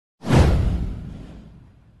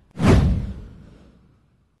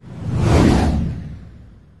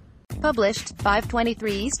Published,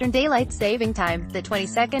 5:23 Eastern Daylight Saving Time, the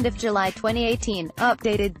 22nd of July 2018.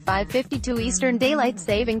 Updated, 5:52 Eastern Daylight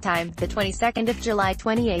Saving Time, the 22nd of July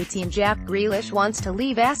 2018. Jack Grealish wants to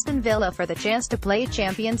leave Aston Villa for the chance to play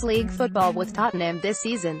Champions League football with Tottenham this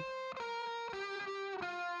season.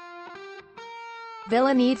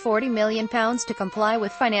 Villa need £40 million to comply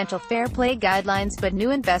with financial fair play guidelines, but new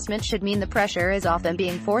investment should mean the pressure is off them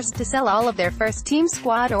being forced to sell all of their first-team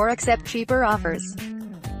squad or accept cheaper offers.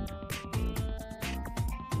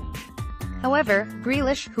 However,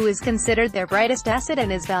 Grealish, who is considered their brightest asset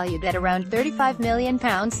and is valued at around £35 million,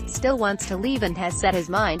 still wants to leave and has set his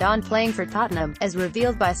mind on playing for Tottenham, as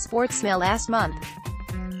revealed by Sportsmail last month.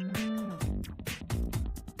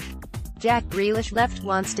 Jack Grealish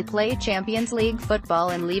wants to play Champions League football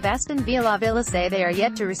and leave Aston Villa. Villa say they are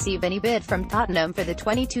yet to receive any bid from Tottenham for the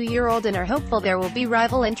 22-year-old and are hopeful there will be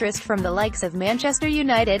rival interest from the likes of Manchester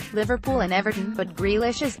United, Liverpool and Everton, but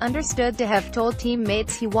Grealish is understood to have told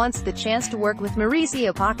teammates he wants the chance to work with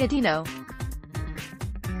Mauricio Pochettino.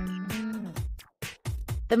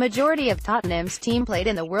 The majority of Tottenham's team played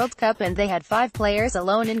in the World Cup and they had 5 players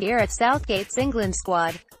alone in Gareth Southgate's England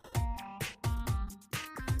squad.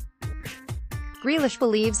 Grealish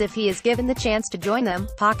believes if he is given the chance to join them,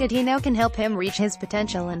 Pochettino can help him reach his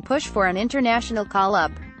potential and push for an international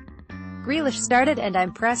call-up. Grealish started and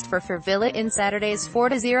I'm pressed for Villa in Saturday's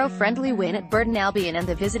 4-0 friendly win at Burton Albion, and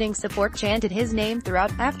the visiting support chanted his name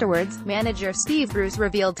throughout. Afterwards, manager Steve Bruce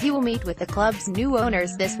revealed he will meet with the club's new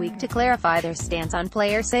owners this week to clarify their stance on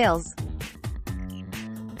player sales.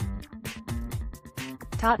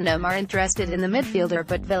 Tottenham are interested in the midfielder,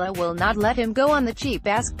 but Villa will not let him go on the cheap.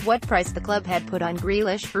 Asked what price the club had put on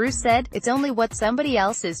Grealish, Bruce said, "It's only what somebody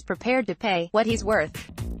else is prepared to pay, what he's worth.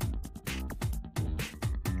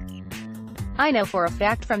 I know for a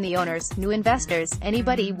fact from the owners, new investors,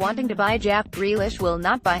 anybody wanting to buy Jack Grealish will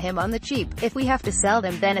not buy him on the cheap. If we have to sell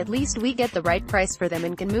them, then at least we get the right price for them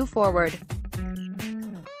and can move forward.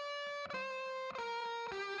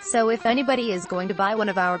 So if anybody is going to buy one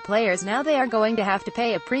of our players now, they are going to have to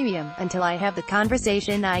pay a premium. Until I have the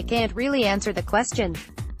conversation, I can't really answer the question.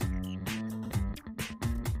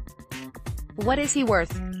 What is he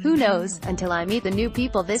worth? Who knows? Until I meet the new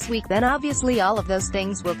people this week, then obviously all of those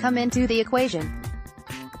things will come into the equation."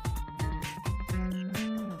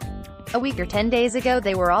 A week or 10 days ago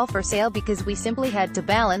they were all for sale because we simply had to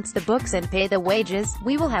balance the books and pay the wages.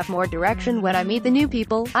 We will have more direction when I meet the new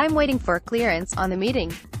people. I'm waiting for clearance on the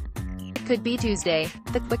meeting. It could be Tuesday.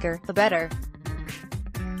 The quicker, the better.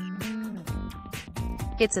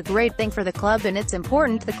 It's a great thing for the club and it's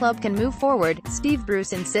important the club can move forward. Steve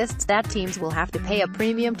Bruce insists that teams will have to pay a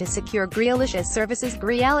premium to secure Grealish's services.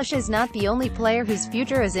 Grealish is not the only player whose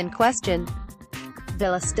future is in question.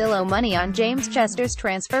 Villa still owe money on James Chester's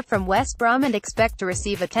transfer from West Brom and expect to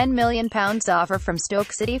receive a £10 million offer from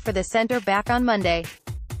Stoke City for the centre-back on Monday.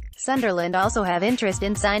 Sunderland also have interest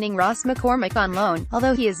in signing Ross McCormick on loan.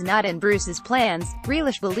 Although he is not in Bruce's plans,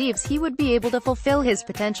 Grealish believes he would be able to fulfill his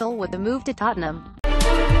potential with the move to Tottenham.